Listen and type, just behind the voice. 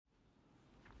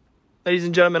Ladies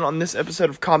and gentlemen, on this episode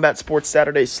of Combat Sports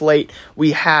Saturday Slate,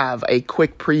 we have a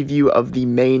quick preview of the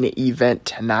main event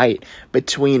tonight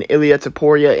between Ilia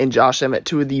Topuria and Josh Emmett,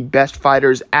 two of the best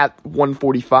fighters at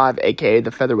 145, aka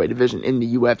the featherweight division in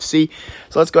the UFC.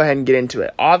 So let's go ahead and get into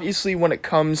it. Obviously, when it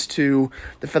comes to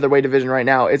the featherweight division right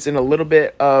now, it's in a little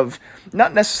bit of,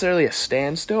 not necessarily a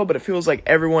standstill, but it feels like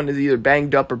everyone is either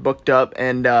banged up or booked up,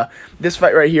 and this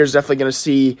fight right here is definitely going to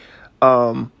see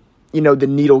the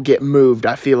needle get moved,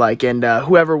 I feel like, and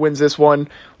whoever wins this one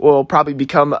will probably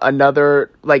become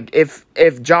another,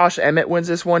 if Josh Emmett wins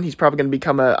this one, he's probably going to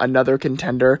become another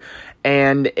contender,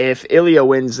 and if Ilia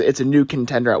wins, it's a new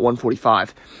contender at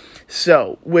 145.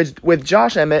 So, with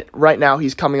Josh Emmett, right now,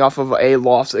 he's coming off of a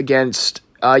loss against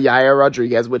Yair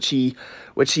Rodriguez, which he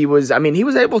was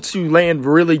able to land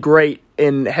really great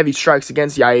in heavy strikes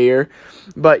against Yair,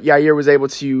 but Yair was able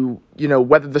to,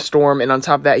 weather the storm, and on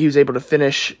top of that, he was able to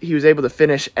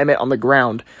finish Emmett on the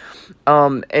ground.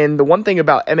 And the one thing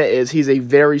about Emmett is he's a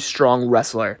very strong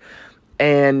wrestler,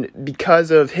 and because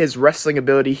of his wrestling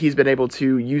ability, he's been able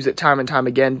to use it time and time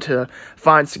again to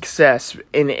find success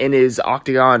in his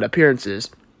octagon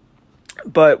appearances.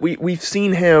 But we've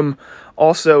seen him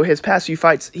also, his past few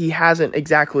fights, he hasn't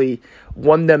exactly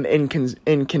won them in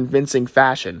convincing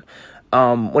fashion.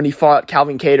 When he fought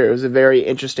Calvin Kattar, it was a very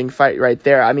interesting fight right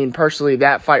there. I mean, personally,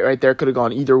 that fight right there could have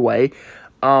gone either way.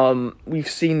 We've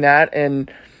seen that,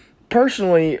 and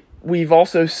personally, we've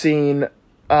also seen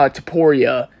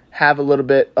Topuria have a little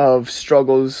bit of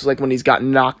struggles, like when he's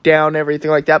gotten knocked down, everything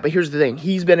like that. But here's the thing.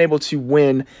 He's been able to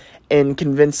win in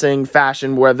convincing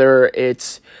fashion, whether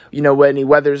it's, when he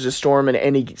weathers the storm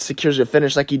and he secures a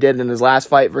finish like he did in his last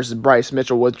fight versus Bryce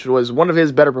Mitchell, which was one of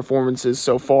his better performances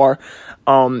so far.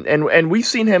 And we've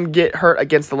seen him get hurt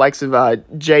against the likes of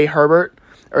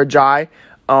Jai,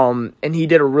 and he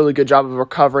did a really good job of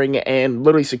recovering and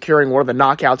literally securing one of the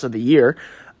knockouts of the year.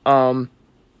 And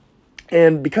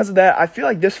because of that, I feel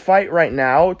like this fight right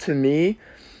now, to me,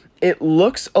 it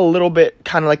looks a little bit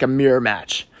kind of like a mirror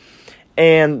match.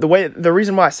 And the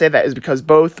reason why I say that is because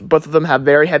both of them have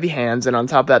very heavy hands, and on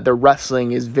top of that, their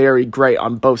wrestling is very great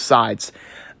on both sides.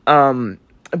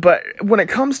 But when it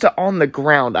comes to on the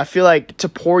ground, I feel like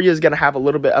Topuria is going to have a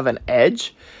little bit of an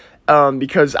edge,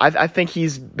 because I think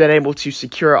he's been able to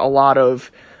secure a lot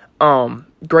of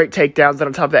great takedowns, and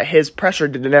on top of that, his pressure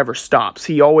never stops.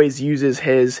 He always uses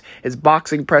his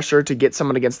boxing pressure to get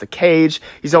someone against the cage.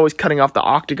 He's always cutting off the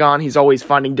octagon. He's always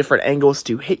finding different angles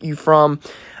to hit you from.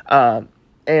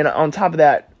 And on top of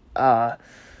that,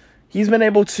 he's been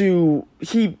able to,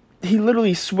 he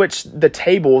literally switched the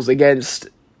tables against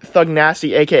Thug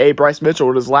Nasty, aka Bryce Mitchell,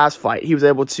 in his last fight. He was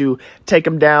able to take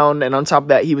him down, and on top of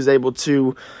that, he was able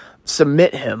to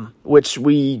submit him, which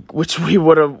we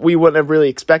wouldn't have really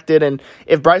expected. And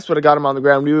if Bryce would have got him on the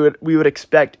ground, we would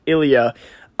expect Ilia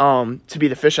to be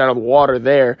the fish out of the water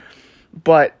there.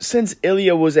 But since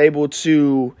Ilia was able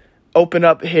to open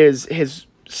up his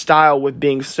style with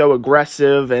being so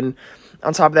aggressive, and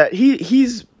on top of that,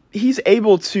 he's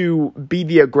able to be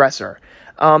the aggressor,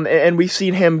 and we've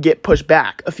seen him get pushed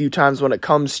back a few times when it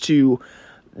comes to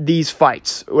these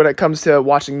fights. When it comes to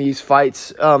watching these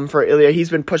fights for Ilia, he's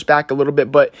been pushed back a little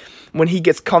bit, but when he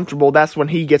gets comfortable, that's when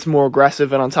he gets more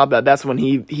aggressive, and on top of that, that's when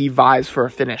he vies for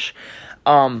a finish.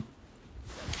 And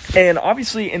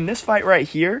obviously in this fight right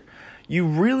here, you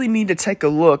really need to take a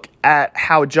look at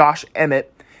how Josh Emmett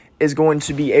is going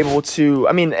to be able to,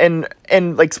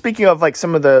 and speaking of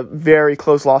some of the very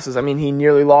close losses, he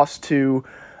nearly lost to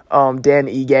Dan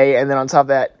Ige, and then on top of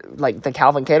that, the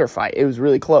Calvin Kattar fight, it was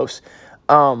really close.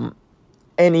 And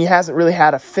he hasn't really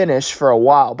had a finish for a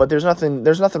while, but there's nothing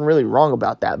really wrong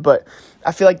about that. But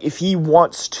I feel like if he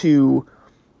wants to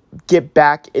get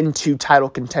back into title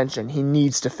contention, he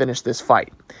needs to finish this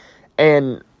fight.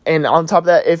 And on top of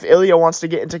that, if Ilia wants to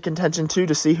get into contention too,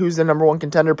 to see who's the number one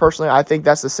contender, personally, I think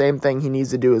that's the same thing he needs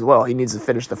to do as well. He needs to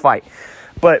finish the fight.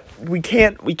 But we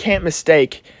can't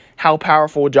mistake how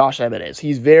powerful Josh Emmett is.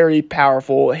 He's very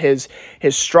powerful. His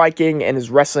striking and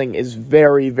his wrestling is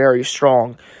very, very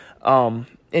strong. And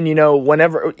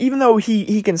whenever, even though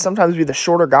he can sometimes be the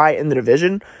shorter guy in the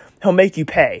division, he'll make you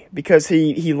pay because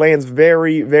he lands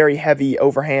very, very heavy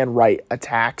overhand right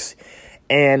attacks.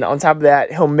 And on top of that,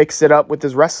 he'll mix it up with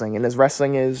his wrestling. And his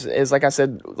wrestling is like I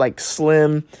said,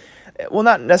 slim. Well,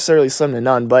 not necessarily slim to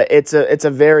none, but it's a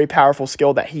very powerful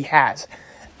skill that he has.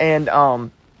 And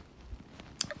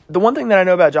the one thing that I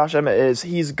know about Josh Emmett is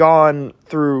he's gone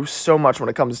through so much when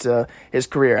it comes to his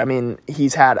career.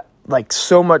 He's had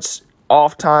so much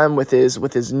off time with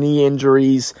his knee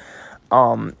injuries.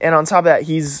 And on top of that,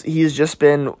 he's just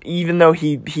been, even though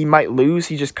he might lose,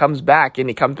 he just comes back and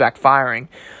he comes back firing.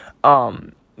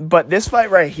 But this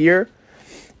fight right here,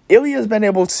 Ilya's been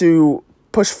able to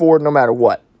push forward no matter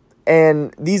what.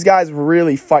 And these guys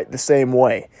really fight the same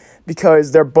way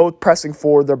because they're both pressing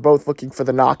forward. They're both looking for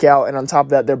the knockout. And on top of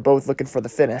that, they're both looking for the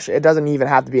finish. It doesn't even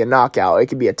have to be a knockout. It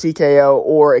could be a TKO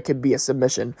or it could be a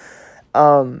submission.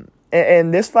 And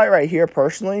this fight right here,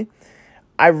 personally,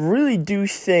 I really do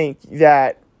think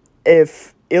that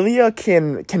if Ilya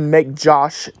can make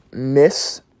Josh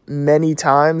miss many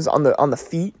times on the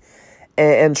feet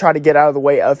and try to get out of the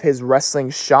way of his wrestling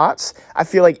shots, I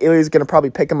feel like Ilya's going to probably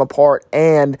pick him apart,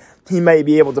 and he may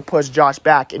be able to push Josh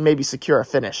back and maybe secure a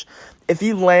finish. If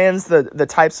he lands the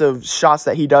types of shots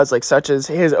that he does, like such as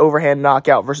his overhand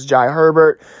knockout versus Jai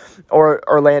Herbert,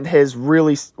 or land his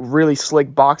really, really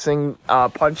slick boxing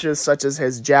punches, such as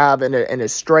his jab and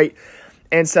his straight,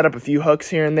 and set up a few hooks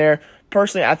here and there,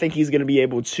 personally, I think he's going to be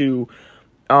able to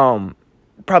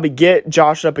probably get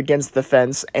Josh up against the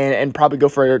fence and probably go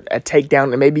for a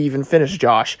takedown and maybe even finish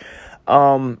Josh.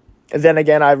 Then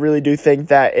again, I really do think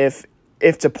that if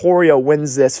Topuria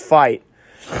wins this fight,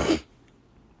 I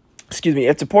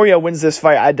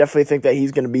definitely think that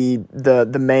he's going to be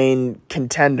the main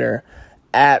contender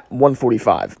at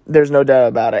 145. There's no doubt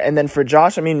about it. And then for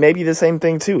Josh, I mean, maybe the same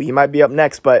thing too. He might be up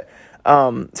next, but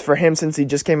for him, since he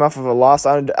just came off of a loss,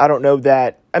 I don't know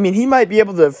that. I mean, he might be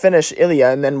able to finish Ilya,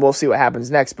 and then we'll see what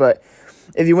happens next. But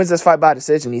if he wins this fight by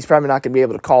decision, he's probably not going to be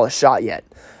able to call a shot yet.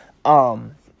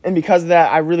 And because of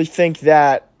that, I really think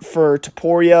that for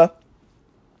Topuria,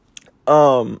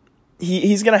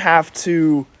 he's going to have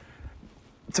to.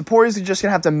 Topuria's just going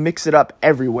to have to mix it up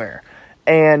everywhere,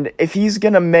 and if he's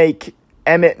going to make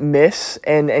Emmett miss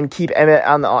and keep Emmett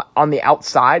on the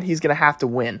outside, he's going to have to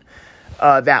win.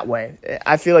 That way,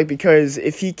 I feel like, because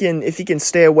if he can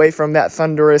stay away from that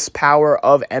thunderous power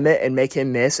of Emmett and make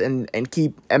him miss and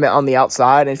keep Emmett on the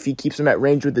outside, and if he keeps him at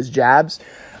range with his jabs,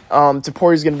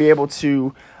 Topuria's going to be able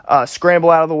to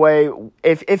scramble out of the way.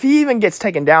 If he even gets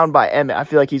taken down by Emmett, I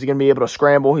feel like he's going to be able to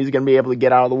scramble. He's going to be able to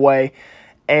get out of the way,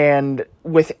 and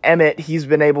with Emmett, he's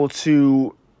been able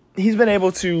to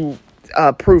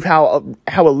prove how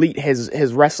elite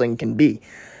his wrestling can be.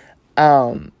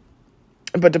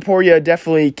 But Topuria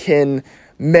definitely can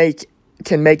make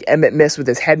Emmett miss with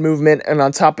his head movement, and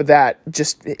on top of that,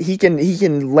 just he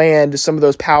can land some of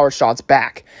those power shots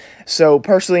back. So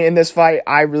personally, in this fight,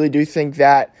 I really do think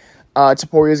that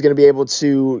Topuria is going to be able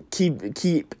to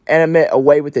keep Emmett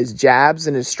away with his jabs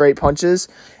and his straight punches,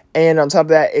 and on top of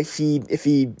that, if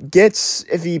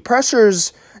he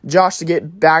pressures Josh to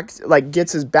get back, like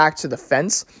gets his back to the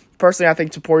fence. Personally, I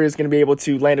think Topuria is going to be able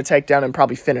to land a takedown and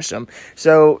probably finish him.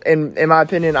 So, in my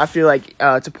opinion, I feel like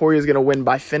Topuria is going to win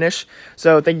by finish.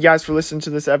 So, thank you guys for listening to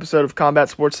this episode of Combat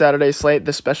Sports Saturday Slate,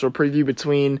 the special preview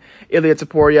between Ilia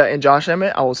Topuria and Josh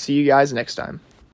Emmett. I will see you guys next time.